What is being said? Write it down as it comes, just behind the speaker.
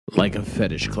like a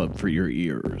fetish club for your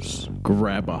ears.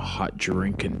 Grab a hot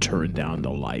drink and turn down the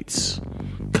lights.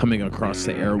 Coming across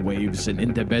the airwaves and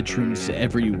into bedrooms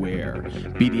everywhere,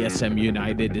 BDSM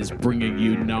United is bringing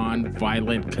you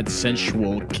non-violent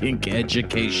consensual kink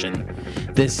education.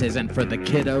 This isn't for the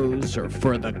kiddos or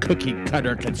for the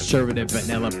cookie-cutter conservative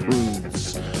vanilla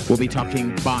prudes. We'll be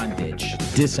talking bondage,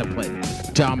 discipline,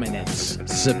 dominance,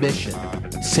 submission,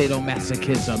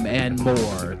 sadomasochism, and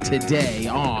more today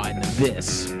on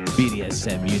this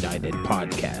BDSM United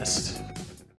podcast.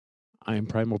 I am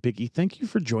Primal Piggy. Thank you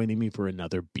for joining me for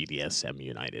another BDSM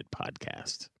United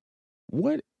podcast.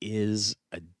 What is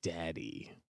a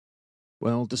daddy?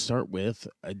 Well, to start with,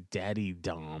 a daddy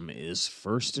dom is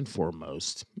first and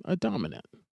foremost a dominant.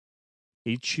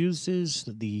 He chooses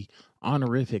the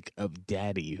honorific of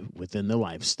daddy within the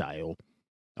lifestyle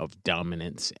of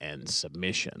dominance and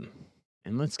submission.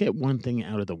 And let's get one thing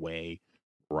out of the way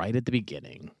right at the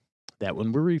beginning, that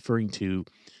when we're referring to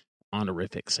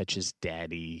honorifics such as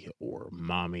daddy or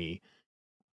mommy,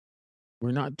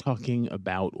 we're not talking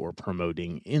about or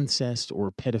promoting incest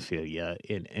or pedophilia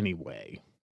in any way.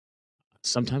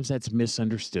 Sometimes that's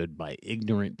misunderstood by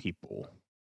ignorant people.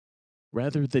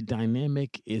 Rather, the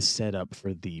dynamic is set up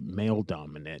for the male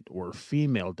dominant or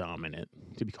female dominant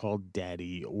to be called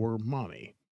daddy or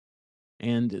mommy,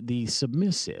 and the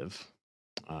submissive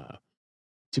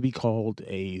to be called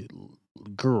a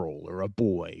girl or a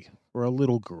boy or a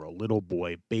little girl, little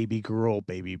boy, baby girl,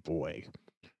 baby boy.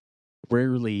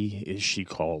 Rarely is she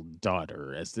called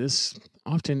daughter, as this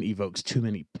often evokes too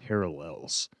many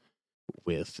parallels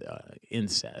with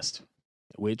incest,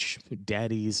 which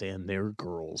daddies and their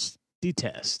girls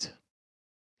detest.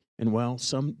 And while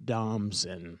some doms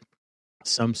and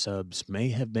some subs may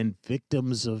have been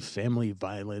victims of family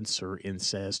violence or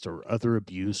incest or other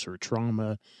abuse or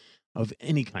trauma of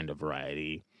any kind of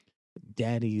variety,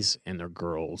 daddies and their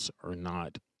girls are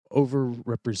not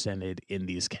overrepresented in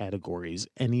these categories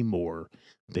any more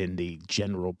than the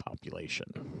general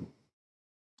population.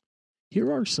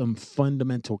 Here are some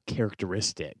fundamental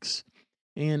characteristics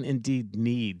and indeed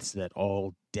needs that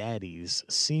all daddies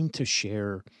seem to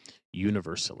share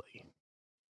universally.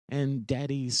 And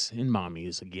daddies and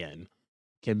mommies, again,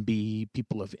 can be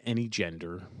people of any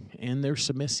gender, and their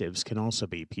submissives can also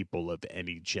be people of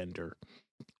any gender.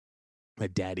 A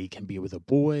daddy can be with a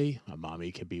boy, a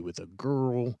mommy can be with a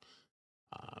girl,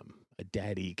 a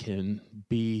daddy can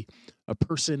be a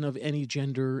person of any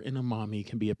gender, and a mommy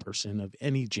can be a person of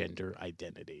any gender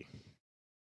identity.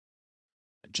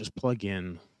 Just plug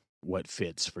in what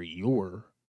fits for your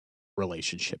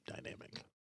relationship dynamic.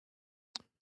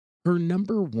 Her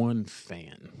number one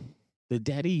fan. The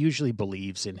daddy usually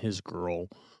believes in his girl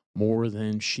more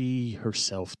than she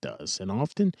herself does, and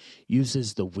often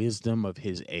uses the wisdom of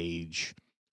his age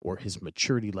or his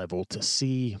maturity level to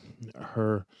see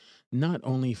her not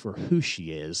only for who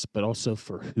she is, but also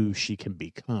for who she can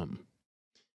become.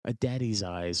 A daddy's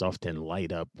eyes often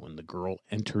light up when the girl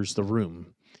enters the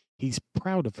room. He's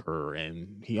proud of her,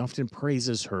 and he often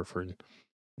praises her for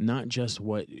not just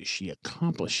what she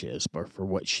accomplishes, but for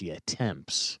what she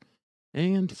attempts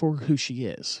and for who she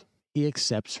is. He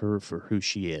accepts her for who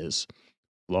she is,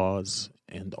 flaws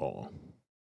and all.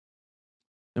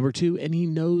 Number two, and he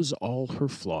knows all her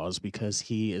flaws because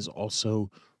he is also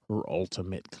her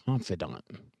ultimate confidant,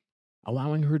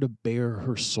 allowing her to bare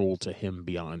her soul to him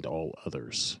beyond all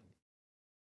others.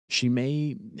 She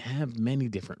may have many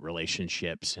different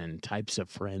relationships and types of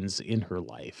friends in her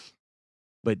life,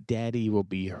 but daddy will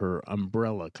be her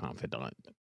umbrella confidant,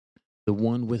 the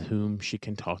one with whom she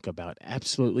can talk about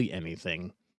absolutely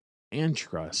anything and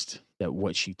trust that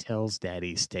what she tells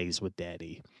daddy stays with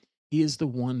daddy. He is the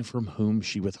one from whom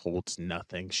she withholds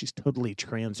nothing. She's totally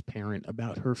transparent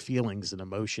about her feelings and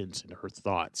emotions and her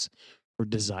thoughts, her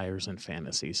desires and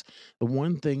fantasies. The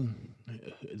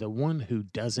one who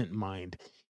doesn't mind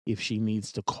if she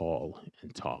needs to call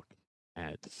and talk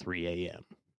at 3 a.m.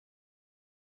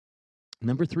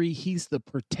 Number three, he's the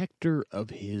protector of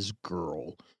his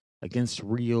girl against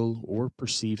real or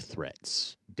perceived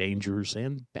threats, dangers,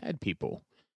 and bad people.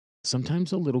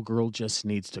 Sometimes a little girl just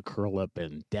needs to curl up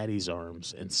in daddy's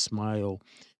arms and smile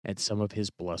at some of his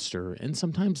bluster, and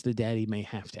sometimes the daddy may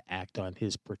have to act on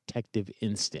his protective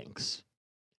instincts.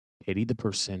 Pity the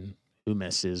person who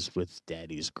messes with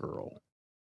daddy's girl.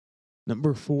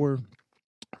 Number four,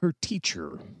 her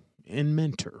teacher and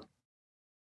mentor.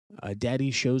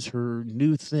 Daddy shows her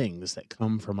new things that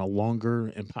come from a longer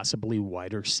and possibly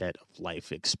wider set of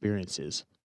life experiences.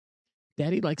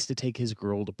 Daddy likes to take his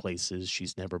girl to places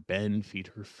she's never been, feed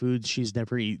her foods she's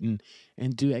never eaten,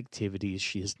 and do activities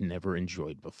she has never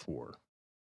enjoyed before.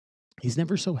 He's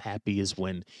never so happy as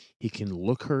when he can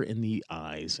look her in the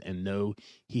eyes and know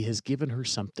he has given her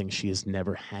something she has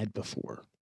never had before.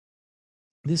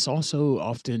 This also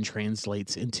often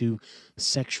translates into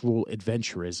sexual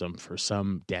adventurism for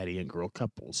some daddy and girl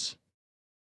couples.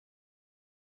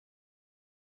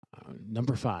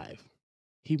 Number five,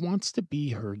 he wants to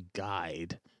be her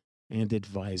guide and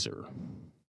advisor.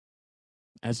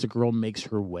 As the girl makes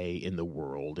her way in the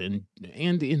world and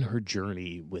in her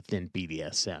journey within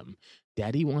BDSM,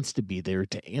 Daddy wants to be there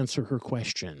to answer her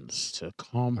questions, to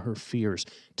calm her fears,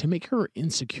 to make her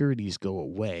insecurities go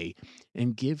away,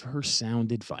 and give her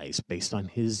sound advice based on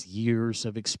his years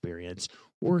of experience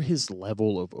or his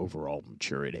level of overall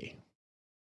maturity.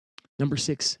 Number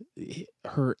six,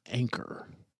 her anchor.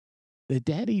 The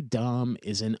Daddy Dom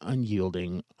is an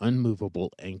unyielding,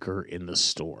 unmovable anchor in the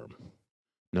storm.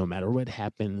 No matter what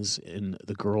happens in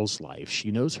the girl's life,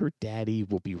 she knows her daddy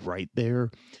will be right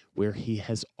there where he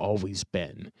has always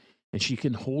been. And she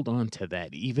can hold on to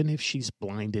that even if she's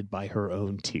blinded by her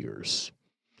own tears.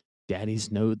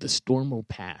 Daddies know the storm will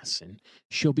pass and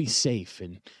she'll be safe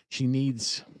and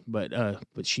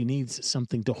but she needs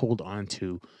something to hold on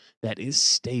to that is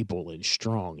stable and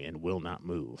strong and will not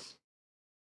move.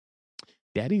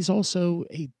 Daddy's also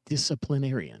a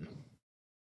disciplinarian.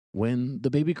 When the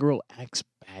baby girl acts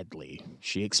badly,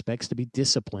 she expects to be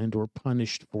disciplined or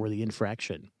punished for the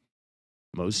infraction.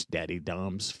 Most daddy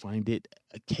doms find it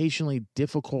occasionally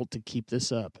difficult to keep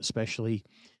this up, especially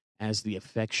as the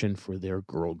affection for their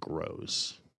girl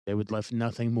grows. They would love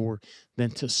nothing more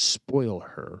than to spoil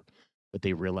her, but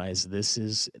they realize this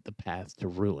is the path to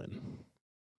ruin.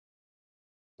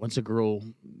 Once a girl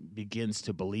begins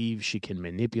to believe she can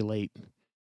manipulate,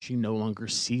 she no longer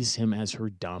sees him as her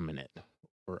dominant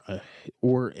or, a,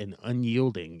 or an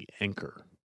unyielding anchor.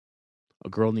 A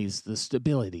girl needs the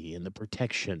stability and the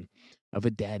protection of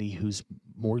a daddy who's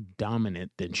more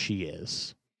dominant than she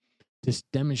is. To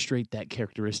demonstrate that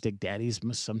characteristic, daddies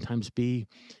must sometimes be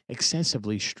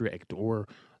excessively strict or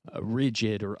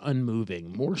rigid or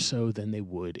unmoving, more so than they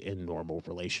would in normal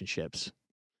relationships.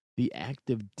 The act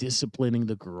of disciplining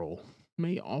the girl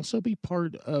may also be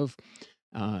part of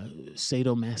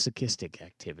sadomasochistic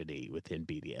activity within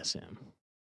BDSM.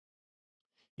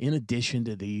 In addition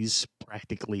to these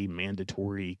practically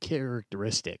mandatory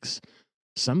characteristics,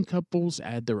 some couples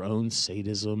add their own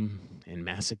sadism and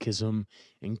masochism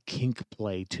and kink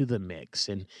play to the mix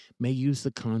and may use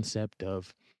the concept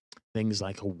of things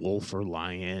like a wolf or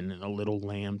lion and a little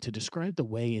lamb to describe the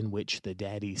way in which the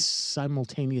daddy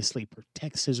simultaneously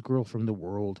protects his girl from the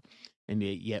world and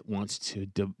yet wants to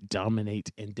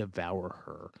dominate and devour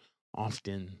her,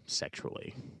 often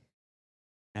sexually.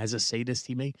 As a sadist,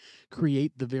 he may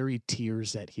create the very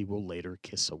tears that he will later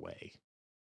kiss away.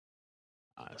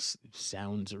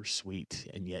 Sounds are sweet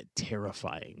and yet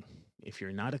terrifying. If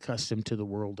you're not accustomed to the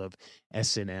world of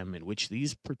S&M in which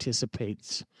these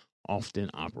participants often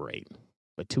operate,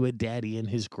 but to a daddy and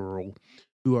his girl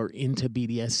who are into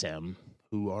BDSM,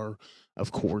 who are,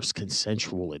 of course,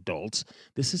 consensual adults,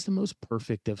 this is the most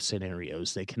perfect of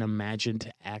scenarios they can imagine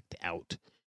to act out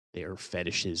their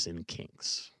fetishes and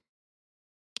kinks.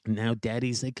 Now,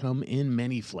 daddies, they come in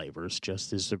many flavors,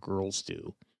 just as the girls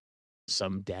do.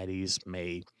 Some daddies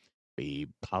may be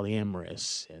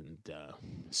polyamorous, and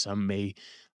some may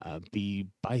be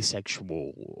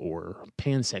bisexual or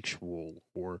pansexual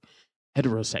or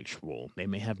heterosexual. They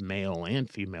may have male and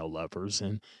female lovers,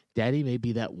 and daddy may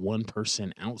be that one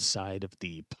person outside of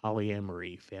the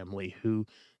polyamory family who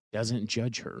doesn't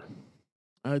judge her.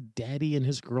 A daddy and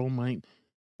his girl might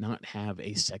not have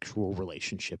a sexual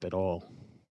relationship at all.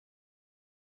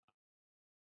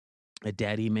 A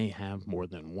daddy may have more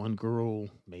than one girl,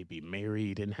 may be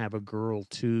married and have a girl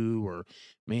too, or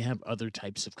may have other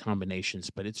types of combinations,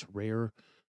 but it's rare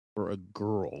for a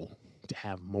girl to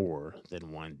have more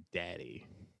than one daddy.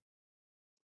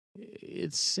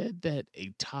 It's said that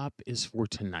a top is for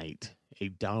tonight, a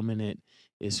dominant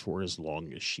is for as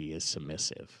long as she is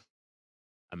submissive.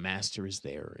 A master is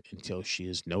there until she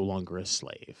is no longer a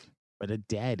slave, but a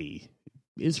daddy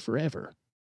is forever.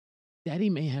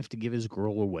 Daddy may have to give his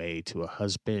girl away to a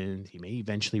husband. He may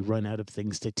eventually run out of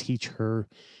things to teach her.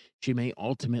 She may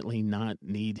ultimately not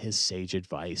need his sage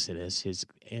advice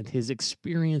and his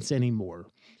experience anymore.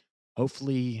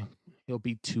 Hopefully, he'll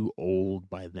be too old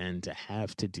by then to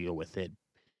have to deal with it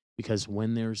because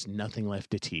when there's nothing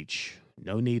left to teach,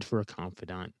 no need for a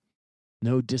confidant,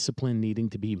 no discipline needing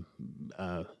to be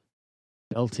uh,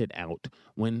 belted out,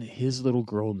 when his little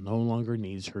girl no longer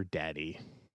needs her daddy,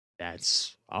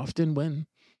 that's often when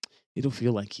it'll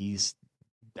feel like he's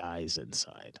dies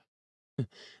inside.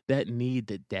 That need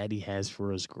that daddy has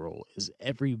for his girl is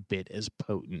every bit as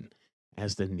potent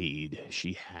as the need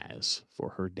she has for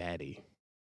her daddy.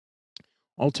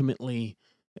 Ultimately,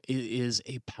 it is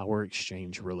a power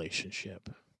exchange relationship.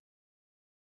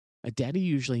 A daddy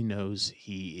usually knows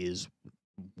he is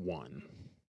one.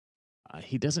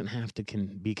 He doesn't have to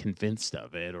be convinced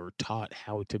of it or taught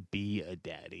how to be a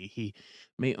daddy. He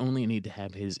may only need to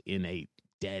have his innate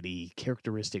daddy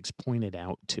characteristics pointed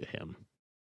out to him.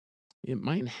 It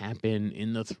might happen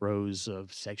in the throes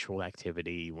of sexual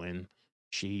activity when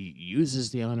she uses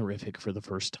the honorific for the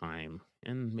first time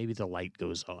and maybe the light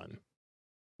goes on.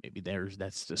 Maybe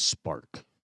that's the spark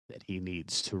that he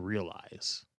needs to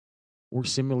realize. Or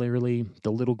similarly,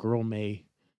 the little girl may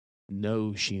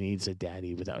know she needs a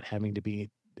daddy without having to be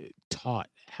taught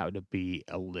how to be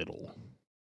a little.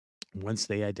 Once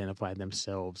they identify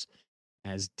themselves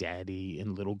as daddy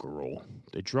and little girl,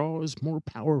 the draw is more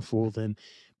powerful than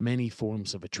many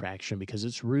forms of attraction because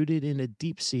it's rooted in a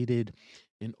deep seated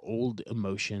and old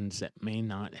emotions that may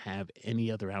not have any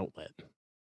other outlet.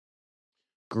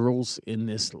 Girls in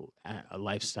this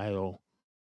lifestyle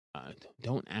uh,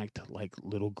 don't act like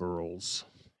little girls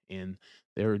in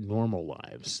their normal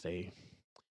lives. They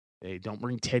don't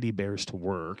bring teddy bears to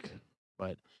work,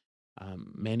 but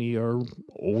many are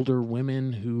older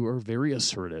women who are very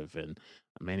assertive, and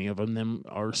many of them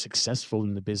are successful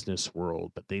in the business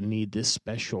world, but they need this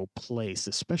special place,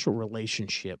 this special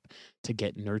relationship to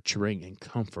get nurturing and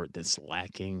comfort that's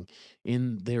lacking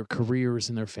in their careers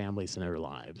and their families and their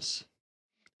lives.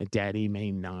 A daddy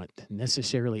may not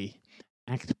necessarily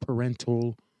act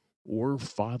parental or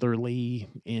fatherly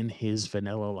in his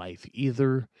vanilla life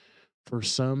either. For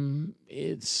some,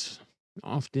 it's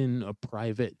often a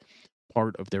private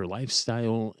part of their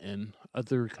lifestyle, and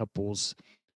other couples,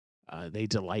 they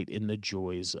delight in the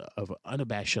joys of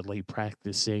unabashedly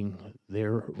practicing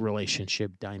their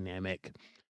relationship dynamic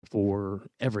for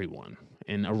everyone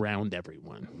and around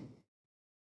everyone.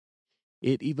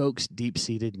 It evokes deep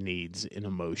seated needs and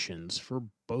emotions for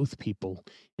both people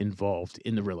involved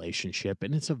in the relationship,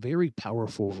 and it's a very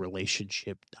powerful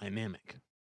relationship dynamic.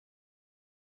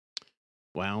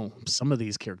 Well, some of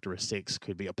these characteristics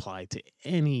could be applied to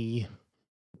any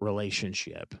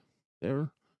relationship.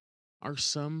 There are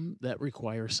some that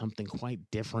require something quite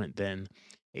different than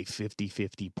a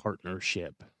 50-50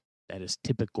 partnership that is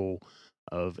typical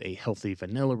of a healthy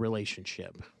vanilla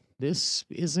relationship. This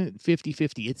isn't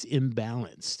 50-50, it's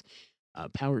imbalanced.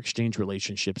 Power exchange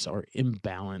relationships are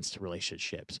imbalanced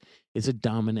relationships. It's a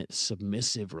dominant,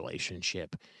 submissive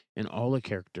relationship, and all the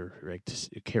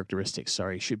characteristics,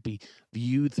 should be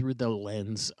viewed through the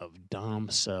lens of dom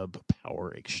sub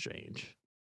power exchange.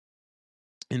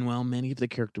 And while many of the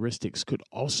characteristics could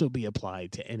also be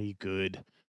applied to any good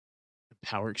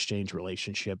power exchange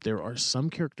relationship, there are some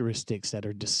characteristics that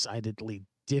are decidedly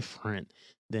different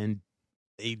than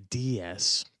a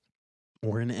DS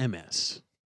or an MS.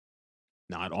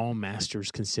 Not all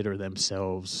masters consider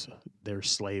themselves their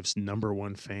slave's number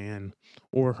one fan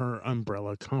or her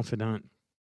umbrella confidant.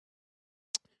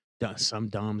 Some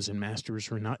doms and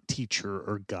masters are not teacher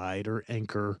or guide or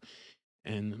anchor,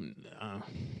 and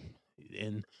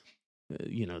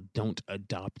don't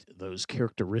adopt those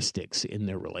characteristics in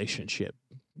their relationship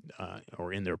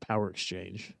or in their power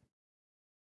exchange.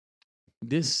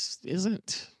 This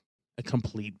isn't a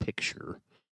complete picture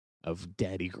of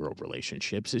daddy girl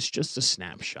relationships. It's just a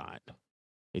snapshot.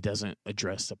 It doesn't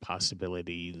address the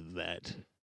possibility that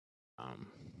um,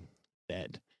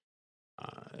 that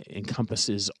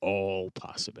encompasses all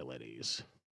possibilities.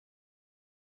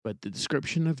 But the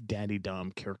description of daddy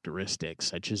dom characteristics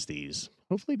such as these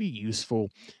hopefully be useful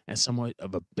as somewhat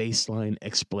of a baseline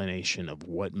explanation of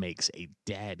what makes a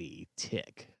daddy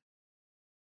tick.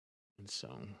 And so,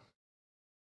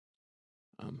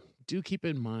 do keep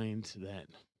in mind that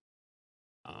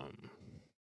um,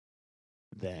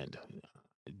 that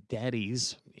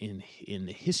daddies in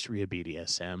the history of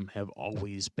BDSM have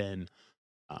always been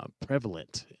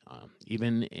prevalent,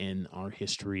 even in our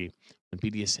history when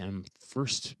BDSM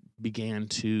first began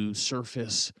to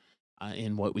surface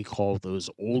in what we call those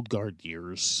old guard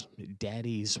years.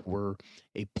 Daddies were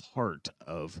a part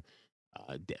of,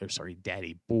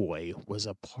 daddy boy was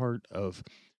a part of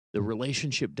the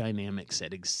relationship dynamics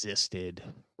that existed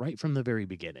right from the very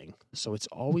beginning. So it's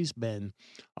always been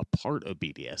a part of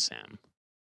BDSM,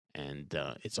 and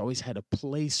it's always had a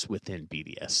place within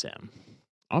BDSM.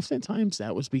 Oftentimes,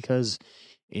 that was because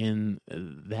in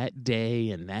that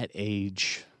day and that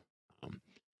age, um,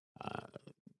 uh,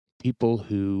 people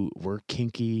who were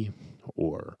kinky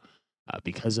or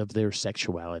because of their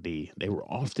sexuality, they were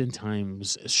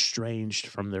oftentimes estranged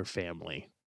from their family.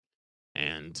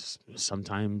 And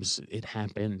sometimes it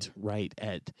happened right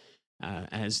at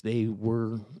as they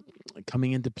were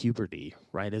coming into puberty,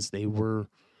 right as they were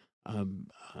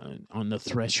on the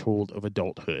threshold of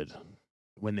adulthood,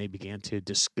 when they began to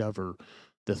discover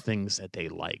the things that they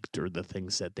liked or the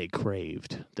things that they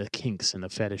craved, the kinks and the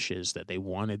fetishes that they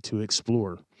wanted to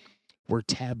explore were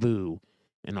taboo,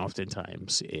 and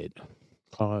oftentimes it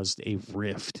caused a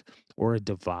rift or a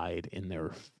divide in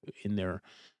their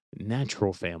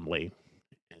natural family,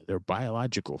 their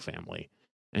biological family,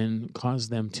 and caused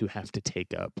them to have to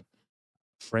take up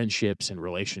friendships and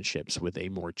relationships with a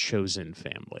more chosen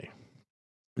family.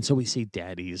 And so we see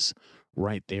daddies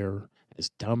right there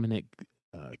as dominant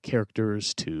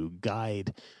characters to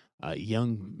guide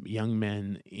young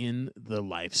men in the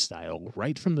lifestyle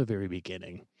right from the very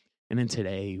beginning. And then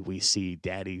today we see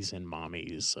daddies and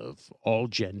mommies of all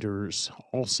genders,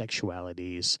 all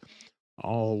sexualities,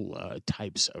 all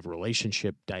types of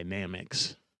relationship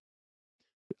dynamics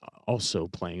also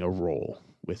playing a role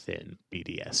within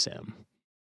BDSM.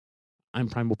 I'm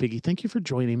Primal Piggy. Thank you for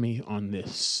joining me on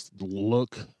this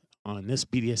BDSM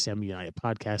United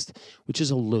podcast, which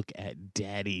is a look at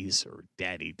daddies or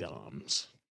daddy doms.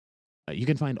 You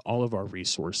can find all of our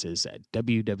resources at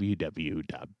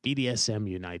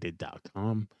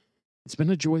www.bdsmunited.com. It's been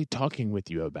a joy talking with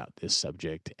you about this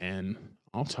subject, and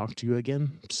I'll talk to you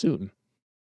again soon.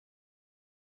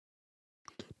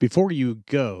 Before you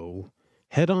go,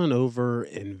 head on over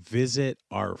and visit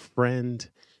our friend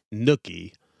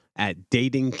Nookie at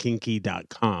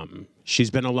datingkinky.com.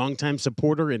 She's been a longtime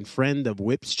supporter and friend of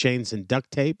Whips, Chains, and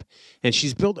Duct Tape, and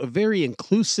she's built a very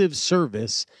inclusive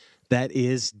service that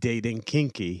is Dating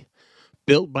Kinky.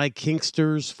 Built by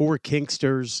kinksters for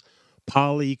kinksters,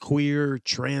 poly, queer,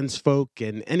 trans folk,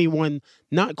 and anyone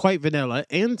not quite vanilla,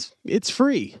 and it's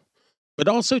free. But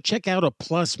also check out a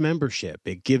Plus membership.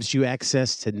 It gives you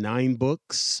access to 9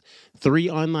 books, 3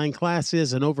 online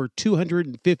classes, and over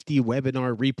 250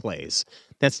 webinar replays.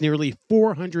 That's nearly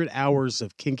 400 hours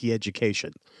of kinky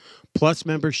education. Plus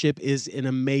membership is an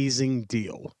amazing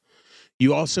deal.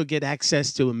 You also get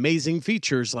access to amazing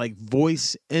features like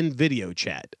voice and video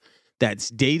chat.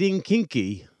 That's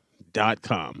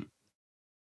datingkinky.com.